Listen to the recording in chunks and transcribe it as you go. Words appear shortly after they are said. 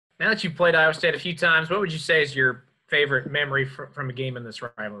Now that you've played Iowa State a few times, what would you say is your favorite memory from a game in this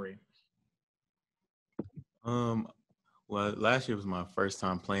rivalry? Well, last year was my first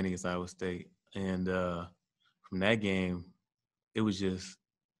time playing against Iowa State, and from that game, it was just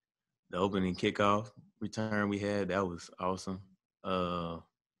the opening kickoff return we had. That was awesome, and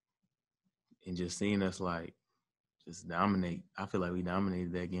just seeing us just dominate. I feel like we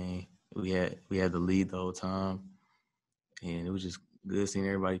dominated that game. We had the lead the whole time, and it was just good seeing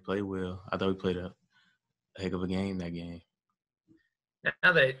everybody play well. I thought we played a heck of a game that game.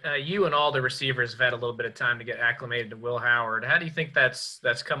 Now that you and all the receivers have had a little bit of time to get acclimated to Will Howard, how do you think that's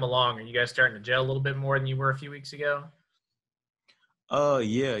come along? Are you guys starting to gel a little bit more than you were a few weeks ago?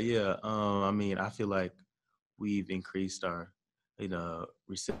 Yeah. I mean, I feel like we've increased our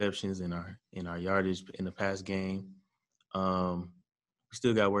receptions and our yardage in the past game. We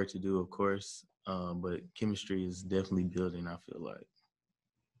still got work to do, of course, but chemistry is definitely building, I feel like.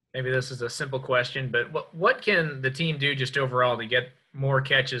 Maybe this is a simple question, but what can the team do just overall to get more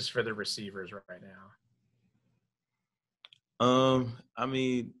catches for the receivers right now? I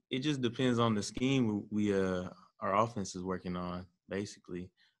mean, it just depends on the scheme our offense is working on, basically.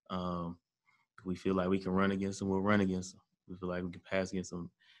 If we feel like we can run against them, we'll run against them. If we feel like we can pass against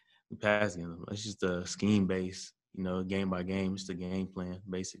them, we pass against them. It's just a scheme base, game by game, just a game plan,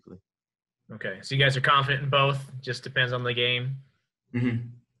 basically. Okay, so you guys are confident in both. Just depends on the game. Mm-hmm.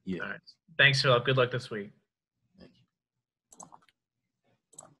 Yeah. All right. Thanks, Phillip. Good luck this week. Thank you.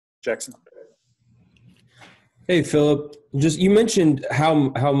 Jackson. Hey, Phillip. Just you mentioned how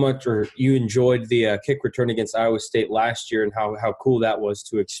much you enjoyed the kick return against Iowa State last year and how cool that was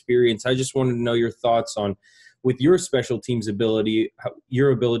to experience. I just wanted to know your thoughts on, with your special teams ability, your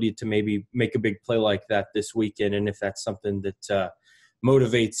ability to maybe make a big play like that this weekend, and if that's something that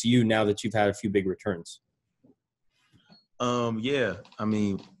motivates you now that you've had a few big returns. Yeah. I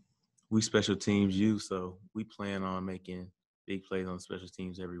mean, we special teams youth, so we plan on making big plays on special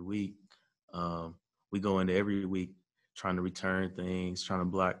teams every week. We go into every week trying to return things, trying to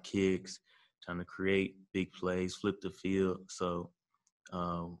block kicks, trying to create big plays, flip the field. So,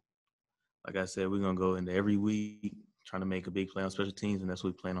 like I said, we're going to go into every week trying to make a big play on special teams, and that's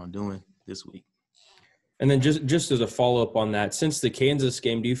what we plan on doing this week. And then just as a follow-up on that, since the Kansas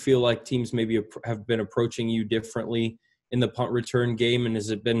game, do you feel like teams maybe have been approaching you differently in the punt return game, and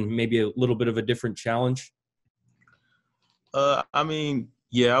has it been maybe a little bit of a different challenge? I mean,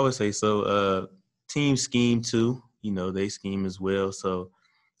 yeah, I would say so. Team scheme too, they scheme as well. So,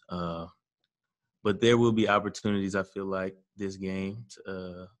 but there will be opportunities, I feel like, this game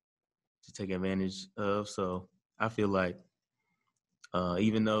to take advantage of. So I feel like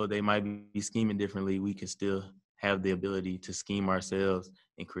even though they might be scheming differently, we can still have the ability to scheme ourselves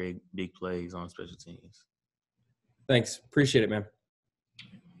and create big plays on special teams. Thanks. Appreciate it, man.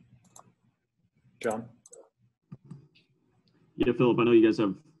 John? Yeah, Phillip, I know you guys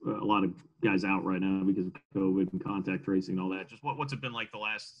have a lot of guys out right now because of COVID and contact tracing and all that. Just what's it been like the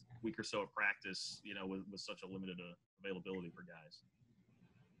last week or so of practice, with such a limited availability for guys?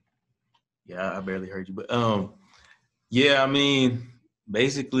 Yeah, I barely heard you. But, yeah, I mean,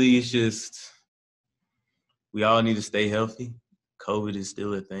 basically it's just we all need to stay healthy. COVID is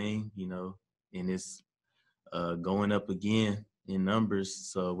still a thing, and it's going up again in numbers,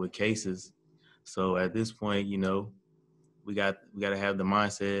 so with cases. So at this point, we got to have the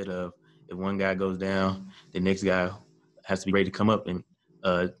mindset of if one guy goes down, the next guy has to be ready to come up and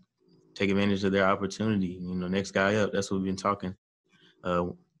take advantage of their opportunity. Next guy up. That's what we've been talking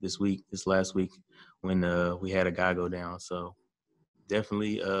this last week when we had a guy go down. So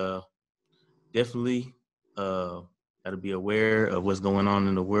definitely got to be aware of what's going on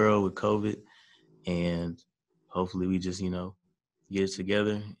in the world with COVID, and hopefully we just get it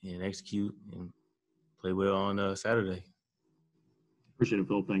together and execute and play well on Saturday. Appreciate it,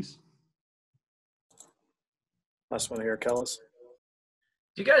 Phil. Thanks. Last one here, Kellis.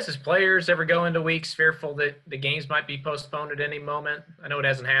 Do you guys as players ever go into weeks fearful that the games might be postponed at any moment? I know it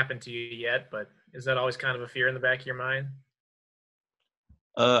hasn't happened to you yet, but is that always kind of a fear in the back of your mind?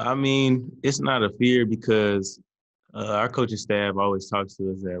 I mean, it's not a fear because our coaching staff always talks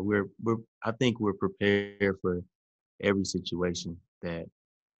to us that I think we're prepared for every situation that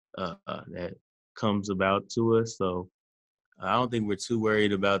comes about to us. So I don't think we're too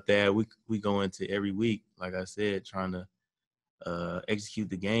worried about that. We go into every week, like I said, trying to execute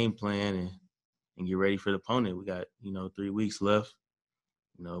the game plan and get ready for the opponent. We got 3 weeks left.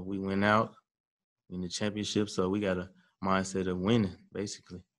 We went out in the championship, so we got a mindset of winning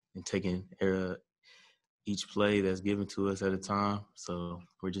basically and taking each play that's given to us at a time. So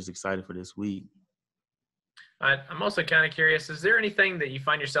we're just excited for this week. I'm also kind of curious, is there anything that you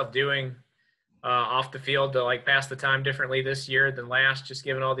find yourself doing off the field to like pass the time differently this year than last, just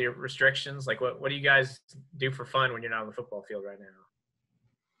given all the restrictions? Like what do you guys do for fun when you're not on the football field right now?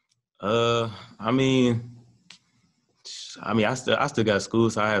 I mean, I still got school,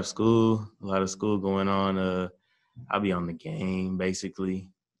 so I have school, a lot of school going on. I'll be on the game basically.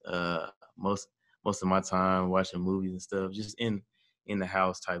 Uh, most most of my time watching movies and stuff, just in the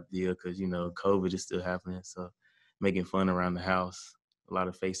house type deal, because COVID is still happening, so making fun around the house. A lot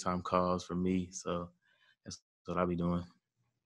of FaceTime calls for me, so that's what I'll be doing.